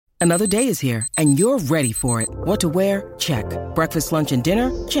Another day is here, and you're ready for it. What to wear? Check. Breakfast, lunch, and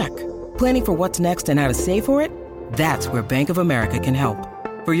dinner? Check. Planning for what's next and how to save for it? That's where Bank of America can help.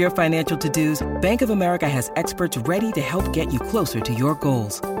 For your financial to-dos, Bank of America has experts ready to help get you closer to your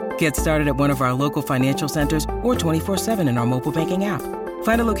goals. Get started at one of our local financial centers or 24/7 in our mobile banking app.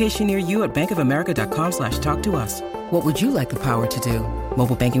 Find a location near you at bankofamerica.com/talktous. What would you like the power to do?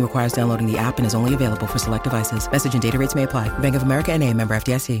 Mobile banking requires downloading the app and is only available for select devices. Message and data rates may apply. Bank of America N.A., member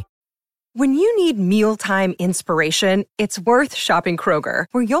FDIC. When you need mealtime inspiration, it's worth shopping Kroger,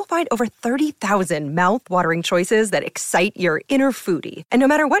 where you'll find over 30,000 mouth-watering choices that excite your inner foodie. And no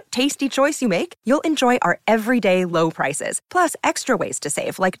matter what tasty choice you make, you'll enjoy our everyday low prices, plus extra ways to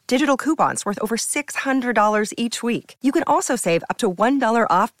save, like digital coupons worth over $600 each week. You can also save up to $1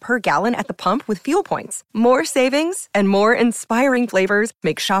 off per gallon at the pump with fuel points. More savings and more inspiring flavors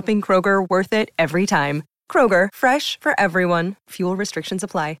make shopping Kroger worth it every time. Kroger, fresh for everyone. Fuel restrictions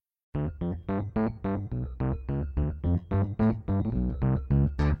apply.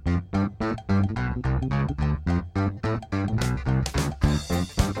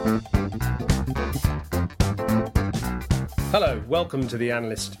 Hello, welcome to the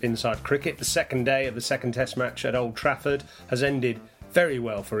Analyst Inside Cricket. The second day of the second Test match at Old Trafford has ended very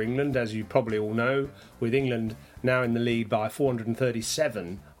well for England, as you probably all know, with England now in the lead by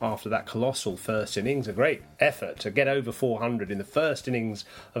 437 after that colossal first innings. A great effort to get over 400 in the first innings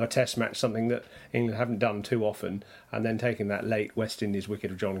of a Test match, something that England haven't done too often, and then taking that late West Indies wicket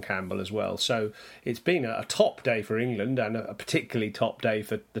of John Campbell as well. So it's been a top day for England, and a particularly top day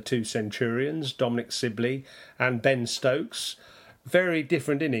for the two Centurions, Dominic Sibley and Ben Stokes. Very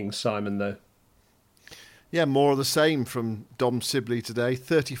different innings, Simon, though. Yeah, more of the same from Dom Sibley today.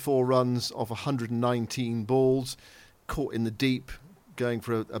 34 runs off 119 balls, caught in the deep, going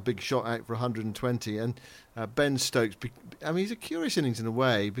for a big shot out for 120. And Ben Stokes, I mean, he's a curious innings in a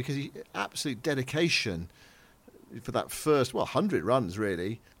way, because he absolute dedication for that first, 100 runs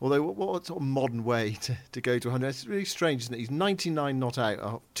really. Although what sort of modern way to go to 100? It's really strange, isn't it? He's 99 not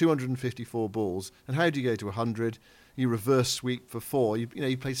out, 254 balls. And how do you go to 100? You reverse sweep for 4.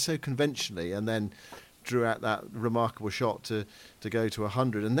 You played so conventionally, and then drew out that remarkable shot to go to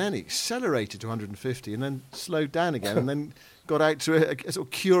 100, and then he accelerated to 150 and then slowed down again and then got out to a sort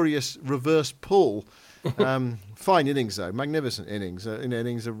of curious reverse pull. Fine innings though, magnificent innings,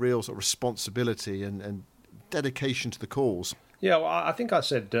 innings of real sort of responsibility and dedication to the cause. Yeah, well, I think I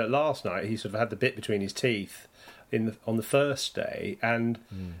said last night he sort of had the bit between his teeth on the first day, and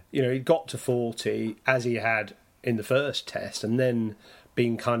he got to 40 as he had in the first Test, and then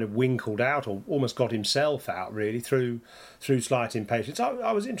being kind of winkled out, or almost got himself out really through slight impatience.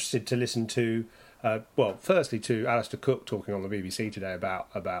 I was interested to listen to, firstly to Alistair Cook talking on the BBC today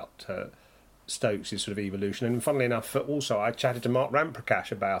about Stokes' sort of evolution, and funnily enough, also I chatted to Mark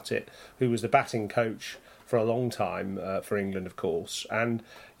Ramprakash about it, who was the batting coach for a long time for England, of course. And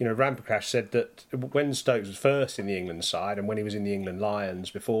Ramprakash said that when Stokes was first in the England side, and when he was in the England Lions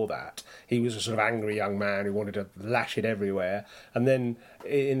before that, he was a sort of angry young man who wanted to lash it everywhere. And then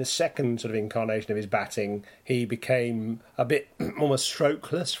in the second sort of incarnation of his batting, he became a bit almost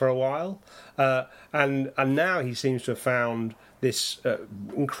strokeless for a while. And now he seems to have found this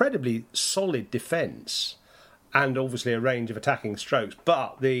incredibly solid defence, and obviously a range of attacking strokes,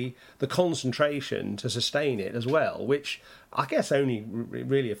 but the concentration to sustain it as well, which I guess only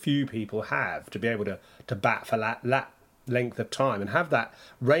really a few people have, to be able to bat for that length of time and have that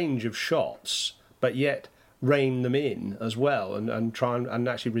range of shots, but yet rein them in as well and try and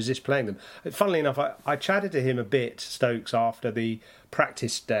actually resist playing them. Funnily enough, I chatted to him a bit, Stokes, after the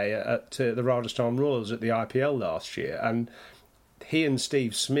practice day at the Rajasthan Royals at the IPL last year, and he and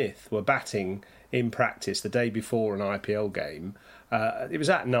Steve Smith were batting in practice the day before an IPL game. It was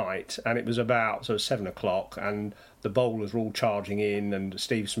at night, and it was about sort of 7 o'clock, and the bowlers were all charging in, and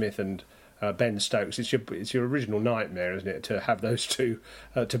Steve Smith and Ben Stokes. It's your original nightmare, isn't it, to have those two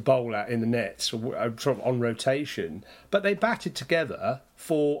to bowl at in the nets, sort of on rotation. But they batted together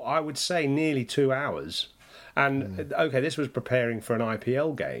for, I would say, nearly 2 hours. And okay, this was preparing for an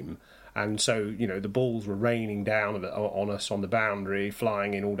IPL game. And so, the balls were raining down on us on the boundary,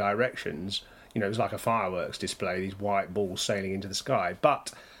 flying in all directions. It was like a fireworks display, these white balls sailing into the sky.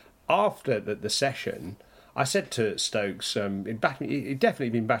 But after the session, I said to Stokes, he'd definitely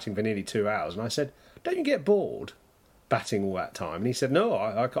been batting for nearly 2 hours, and I said, don't you get bored batting all that time? And he said, no,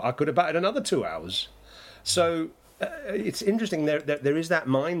 I could have batted another 2 hours. So it's interesting, there is that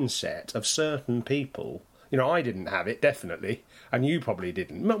mindset of certain people. I didn't have it, definitely, and you probably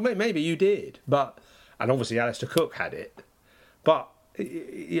didn't. Maybe you did, and obviously Alistair Cook had it. But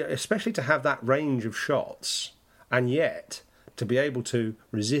especially to have that range of shots, and yet to be able to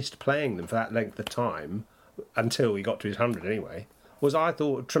resist playing them for that length of time, until he got to his 100 anyway, was, I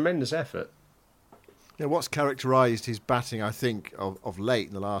thought, a tremendous effort. Yeah, what's characterised his batting, I think, of late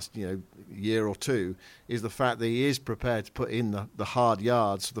in the last year or two, is the fact that he is prepared to put in the hard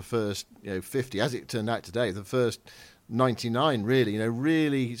yards for the first 50, as it turned out today, the first 99 really,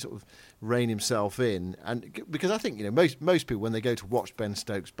 really sort of rein himself in. And because I think most people, when they go to watch Ben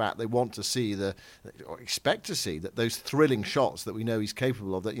Stokes bat, they want to see or expect to see those thrilling shots that we know he's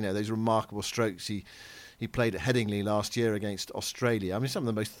capable of, that those remarkable strokes he played at Headingley last year against Australia. I mean, some of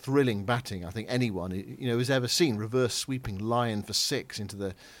the most thrilling batting I think anyone has ever seen. Reverse sweeping line for 6 into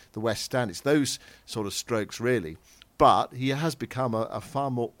the West Stand. It's those sort of strokes really. But he has become a far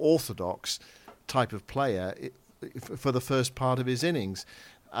more orthodox type of player for the first part of his innings.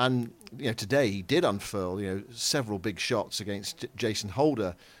 And today he did unfurl several big shots against Jason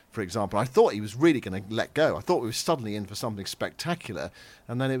Holder, for example. I thought he was really going to let go. I thought we were suddenly in for something spectacular,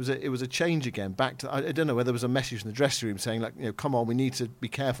 and then it was a change again. Back to, I don't know whether there was a message in the dressing room saying, like, come on, we need to be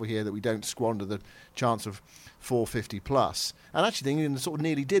careful here that we don't squander the chance of 450 plus. And actually, England sort of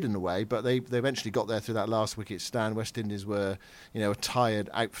nearly did in a way, but they eventually got there through that last wicket stand. West Indies were a tired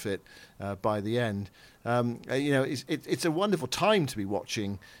outfit by the end. It's a wonderful time to be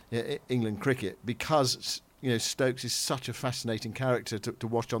watching England cricket, because Stokes is such a fascinating character to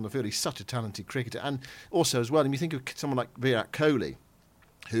watch on the field. He's such a talented cricketer. And also as well, and you think of someone like Virat Kohli,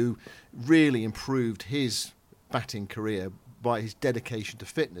 who really improved his batting career by his dedication to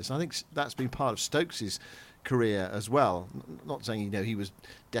fitness. And I think that's been part of Stokes's career as well. Not saying he was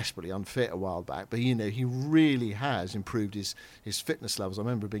desperately unfit a while back, but he really has improved his fitness levels. I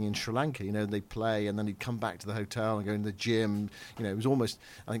remember being in Sri Lanka, they'd play and then he'd come back to the hotel and go in the gym. It was almost,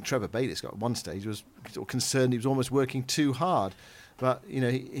 I think Trevor Bayliss got at one stage was sort of concerned he was almost working too hard. But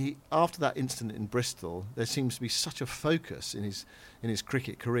he after that incident in Bristol, there seems to be such a focus in his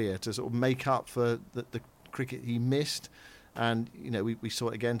cricket career to sort of make up for the cricket he missed. And we saw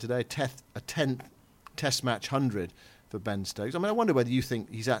it again today, a 10th Test match 100 for Ben Stokes. I mean, I wonder whether you think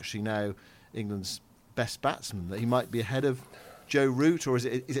he's actually now England's best batsman, that he might be ahead of Joe Root, or is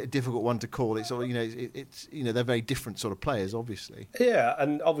it a difficult one to call? It's sort of, they're very different sort of players, obviously. Yeah,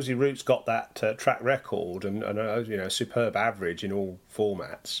 and obviously Root's got that track record and a superb average in all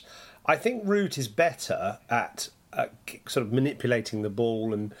formats. I think Root is better at sort of manipulating the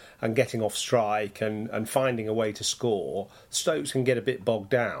ball and getting off strike and finding a way to score. Stokes can get a bit bogged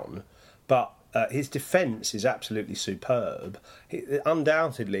down, but his defence is absolutely superb.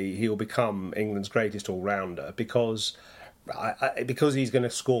 Undoubtedly, he'll become England's greatest all-rounder because he's going to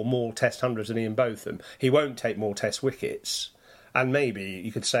score more Test hundreds than Ian Botham. He won't take more Test wickets, and maybe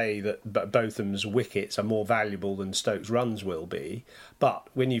you could say that Botham's wickets are more valuable than Stokes' runs will be. But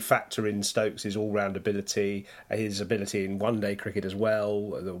when you factor in Stokes' all-round ability, his ability in one-day cricket as well,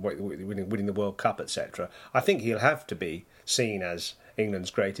 winning the World Cup, etc., I think he'll have to be seen as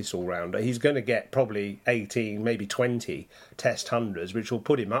England's greatest all-rounder. He's going to get probably 18, maybe 20 Test hundreds, which will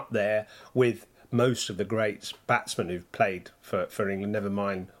put him up there with most of the great batsmen who've played for England, never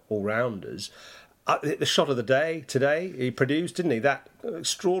mind all-rounders. The shot of the day today, he produced, didn't he? That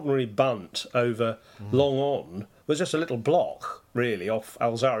extraordinary bunt over long on was just a little block, really, off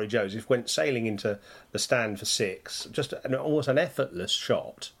Alzari Joseph, went sailing into the stand for 6. Just almost an effortless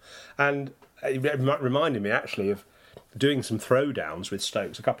shot. And it reminded me, actually, of doing some throwdowns with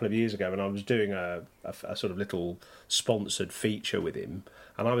Stokes a couple of years ago when I was doing a sort of little sponsored feature with him,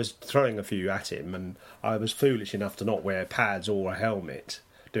 and I was throwing a few at him, and I was foolish enough to not wear pads or a helmet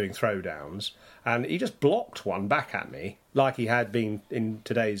doing throwdowns, and he just blocked one back at me like he had been in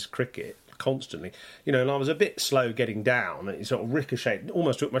today's cricket constantly, and I was a bit slow getting down, and it sort of ricocheted,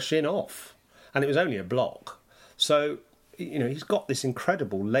 almost took my shin off, and it was only a block. So he's got this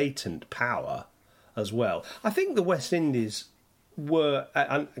incredible latent power as well. I think the West Indies were,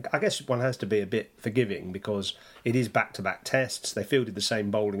 and I guess one has to be a bit forgiving because it is back-to-back tests. They fielded the same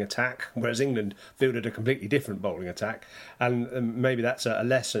bowling attack, whereas England fielded a completely different bowling attack. And maybe that's a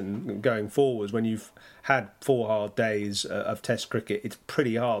lesson going forwards. When you've had 4 hard days of Test cricket, it's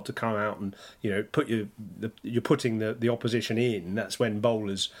pretty hard to come out and you're putting the opposition in. That's when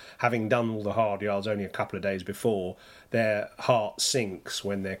bowlers, having done all the hard yards only a couple of days before, their heart sinks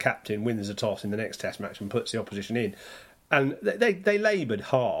when their captain wins the toss in the next Test match and puts the opposition in. And they laboured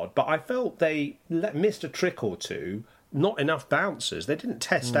hard, but I felt they missed a trick or two not enough bouncers. They didn't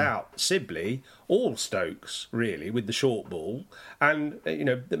test out Sibley or Stokes, really, with the short ball. And,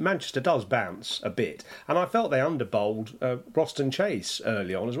 Manchester does bounce a bit. And I felt they underbowled Roston Chase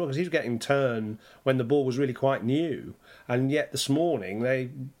early on as well, because he was getting turn when the ball was really quite new. And yet this morning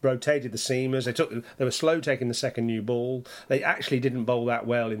they rotated the seamers. They were slow taking the second new ball. They actually didn't bowl that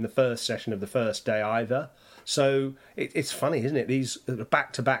well in the first session of the first day either. So it's funny, isn't it? These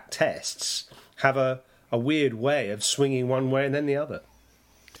back-to-back tests have a weird way of swinging one way and then the other.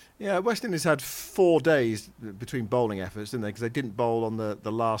 Yeah, West Indies had 4 days between bowling efforts, didn't they? Because they didn't bowl on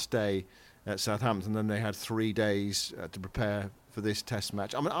the last day at Southampton, then they had 3 days to prepare for this test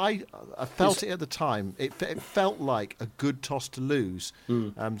match. I mean, I felt it at the time. It felt like a good toss to lose.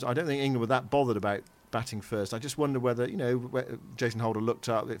 I don't think England were that bothered about batting first. I just wonder whether, Jason Holder looked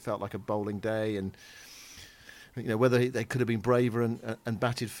up, it felt like a bowling day, and whether they could have been braver and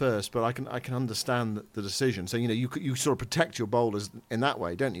batted first. But I can understand the decision. So you sort of protect your bowlers in that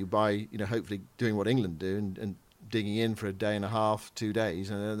way, don't you? By hopefully doing what England do and digging in for a day and a half, 2 days,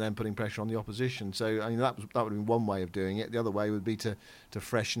 and then putting pressure on the opposition. So that would have been one way of doing it. The other way would be to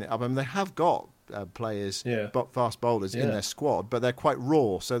freshen it up. I mean, they have got players, fast bowlers in their squad, but they're quite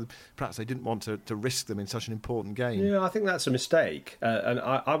raw. So perhaps they didn't want to risk them in such an important game. Yeah, I think that's a mistake, and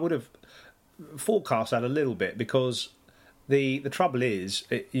I would have forecast that a little bit, because the trouble is,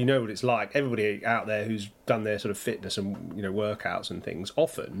 you know what it's like. Everybody out there who's done their sort of fitness and workouts and things,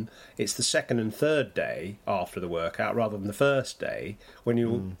 often it's the second and third day after the workout rather than the first day when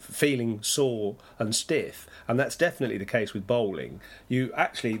you're feeling sore and stiff, and that's definitely the case with bowling. You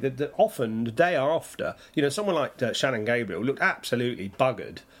actually, often the day after, someone like Shannon Gabriel looked absolutely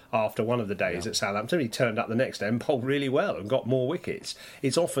buggered after one of the days at Southampton. He turned up the next day and bowled really well and got more wickets.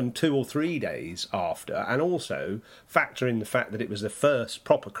 It's often 2 or 3 days after, and also factor in the fact that it was the first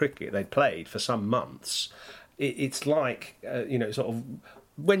proper cricket they'd played for some months. It's like, sort of,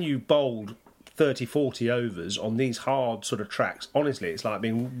 when you bowled 30, 40 overs on these hard sort of tracks, honestly, it's like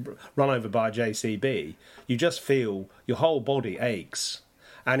being run over by a JCB. You just feel your whole body aches.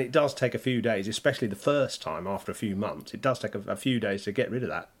 And it does take a few days, especially the first time after a few months. It does take a few days to get rid of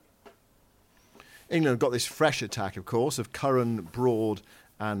that. England have got this fresh attack, of course, of Curran, Broad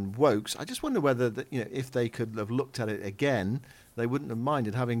and Wokes. I just wonder whether, if they could have looked at it again, they wouldn't have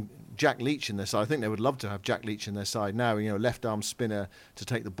minded having Jack Leach in their side. I think they would love to have Jack Leach in their side now, left-arm spinner to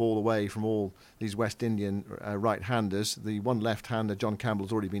take the ball away from all these West Indian right-handers. The one left-hander, John Campbell,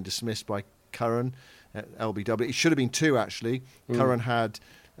 has already been dismissed by Curran at LBW. It should have been 2, actually. Curran had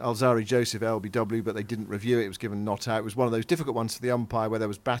Alzari Joseph LBW, but they didn't review it. It was given not out. It was one of those difficult ones for the umpire where there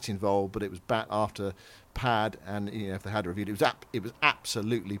was bat involved, but it was bat after pad, and if they had reviewed it, it was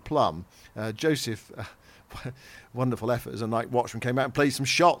absolutely plumb. Joseph, wonderful effort as a night watchman, came out and played some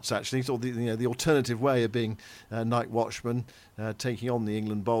shots. Actually, sort of the alternative way of being a night watchman, taking on the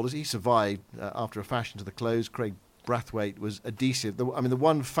England bowlers. He survived after a fashion to the close. Craig Brathwaite was adhesive.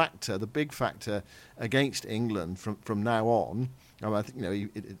 The big factor against England from now on. I think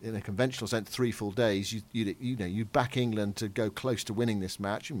in a conventional sense, 3 full days, you back England to go close to winning this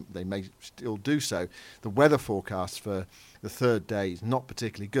match. They may still do so. The weather forecast for the third day is not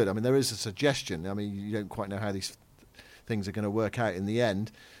particularly good. I mean, there is a suggestion. I mean, you don't quite know how these things are going to work out in the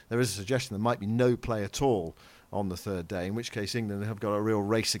end. There is a suggestion there might be no play at all on the third day, in which case England have got a real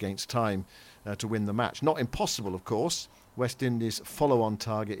race against time to win the match. Not impossible, of course. West Indies' follow-on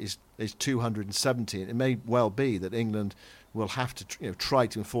target is 270, and it may well be that England will have to try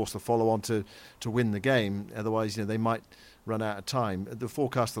to enforce the follow-on to win the game. Otherwise, they might run out of time. The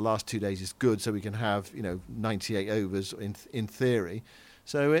forecast the last 2 days is good, so we can have 98 overs in theory.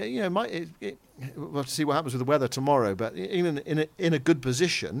 So we'll have to see what happens with the weather tomorrow. But England in a good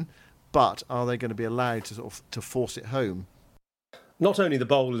position, but are they going to be allowed to force it home? Not only the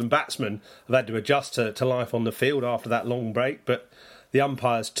bowlers and batsmen have had to adjust to life on the field after that long break, but the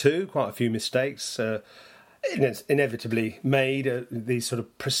umpires too. Quite a few mistakes inevitably made, these sort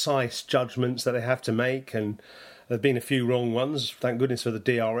of precise judgments that they have to make, and there have been a few wrong ones. Thank goodness for the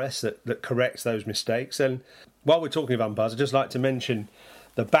DRS that corrects those mistakes. And while we're talking of umpires, I'd just like to mention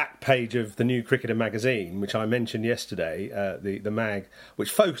the back page of the New Cricketer magazine, which I mentioned yesterday, the mag,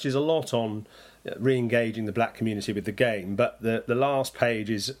 which focuses a lot on re-engaging the black community with the game. But the last page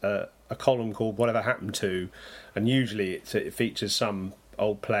is a column called Whatever Happened To, and usually it features some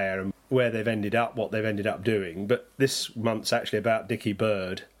old player and where they've ended up, what they've ended up doing. But this month's actually about Dickie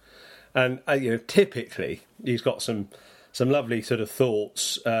Bird. And typically he's got some lovely sort of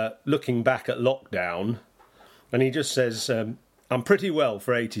thoughts looking back at lockdown. And he just says, I'm pretty well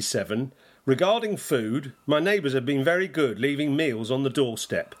for 87. Regarding food, my neighbours have been very good, leaving meals on the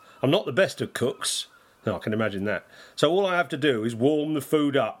doorstep. I'm not the best of cooks, No, I can imagine that. So all I have to do is warm the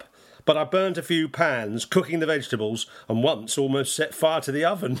food up. But I burnt a few pans cooking the vegetables and once almost set fire to the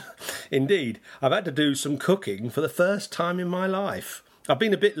oven. Indeed, I've had to do some cooking for the first time in my life. I've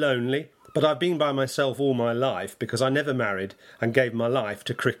been a bit lonely, but I've been by myself all my life because I never married and gave my life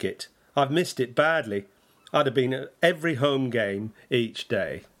to cricket. I've missed it badly. I'd have been at every home game each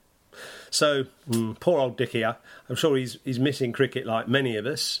day. So, poor old Dick here. I'm sure he's missing cricket like many of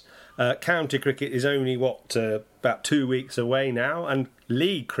us. County cricket is only, about 2 weeks away now, and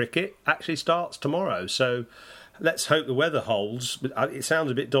league cricket actually starts tomorrow. So let's hope the weather holds. It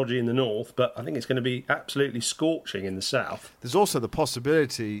sounds a bit dodgy in the north, but I think it's going to be absolutely scorching in the south. There's also the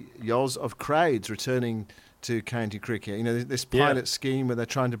possibility, Yoz, of crowds returning to county cricket. You know, this pilot scheme where they're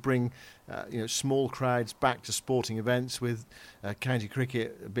trying to bring small crowds back to sporting events, with county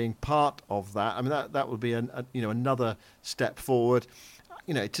cricket being part of that. I mean, that would be another step forward.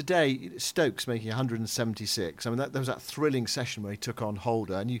 You know, today Stokes making 176. I mean, there was that thrilling session where he took on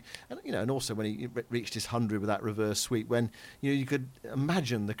Holder, and also when he reached his 100 with that reverse sweep, when you could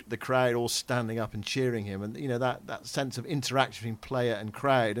imagine the crowd all standing up and cheering him, and that sense of interaction between player and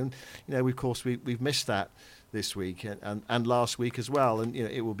crowd, and of course we've missed that this week and last week as well, and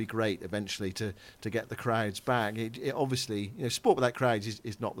it will be great eventually to get the crowds back. It obviously, sport without crowds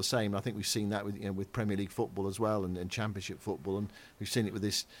is not the same. I think we've seen that with Premier League football as well, and Championship football, and we've seen it with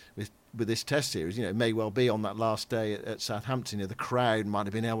this Test series. It may well be on that last day at Southampton, the crowd might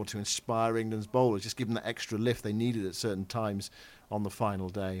have been able to inspire England's bowlers, just give them that extra lift they needed at certain times on the final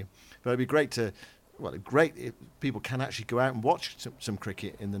day. But it'd be great if people can actually go out and watch some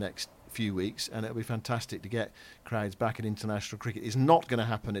cricket in the next few weeks, and it'll be fantastic to get crowds back in international cricket. It's not going to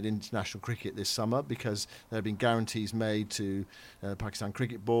happen at international cricket this summer because there have been guarantees made to the Pakistan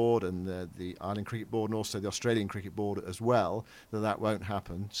Cricket Board and the Ireland Cricket Board, and also the Australian Cricket Board as well, that won't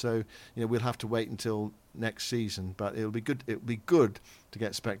happen. So we'll have to wait until next season, but it'll be good to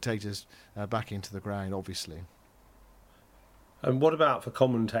get spectators back into the ground, obviously. And what about for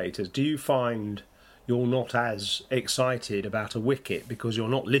commentators? Do you find you're not as excited about a wicket because you're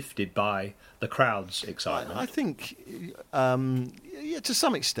not lifted by the crowd's excitement? I think, to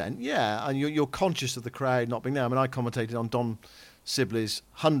some extent, yeah. And you're conscious of the crowd not being there. I mean, I commentated on Dom Sibley's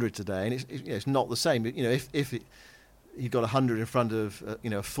 100 today, and it's not the same. If he got 100 in front of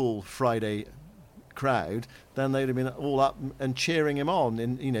a full Friday crowd, then they'd have been all up and cheering him on.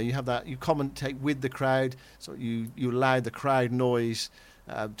 And you have that, you commentate with the crowd, so you allow the crowd noise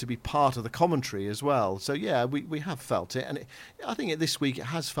to be part of the commentary as well. So yeah, we have felt it, and I think this week it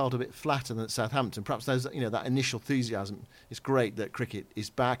has felt a bit flatter than at Southampton. Perhaps there's that initial enthusiasm. It's great that cricket is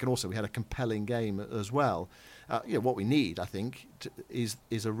back, and also we had a compelling game as well. What we need, I think, is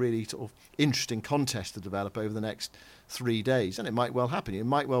a really sort of interesting contest to develop over the next 3 days, and it might well happen. It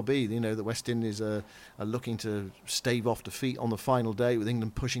might well be, that West Indies are looking to stave off defeat on the final day, with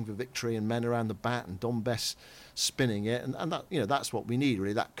England pushing for victory and men around the bat and Dom Bess spinning it, and that that's what we need,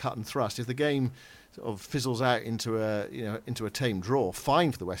 really, that cut and thrust. If the game sort of fizzles out into a tame draw,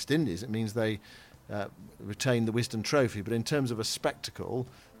 fine for the West Indies. It means they retain the Wisden Trophy, but in terms of a spectacle,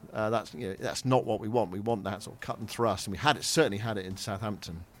 that's not what we want. We want that sort of cut and thrust, and we certainly had it in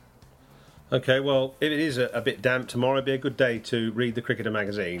Southampton. Okay, well, if it is a bit damp tomorrow, it'd be a good day to read The Cricketer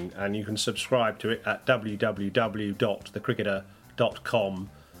magazine, and you can subscribe to it at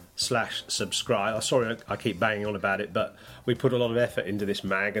www.thecricketer.com/subscribe. Sorry, I keep banging on about it, but we put a lot of effort into this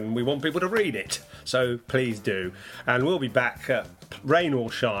mag, and we want people to read it, so please do. And we'll be back, rain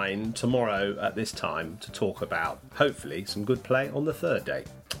or shine, tomorrow at this time to talk about, hopefully, some good play on the third day.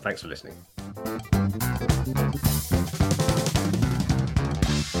 Thanks for listening.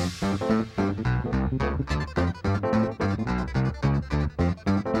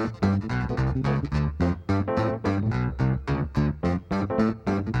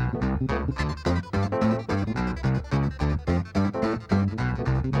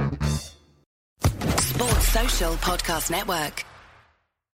 Sports Social Podcast Network.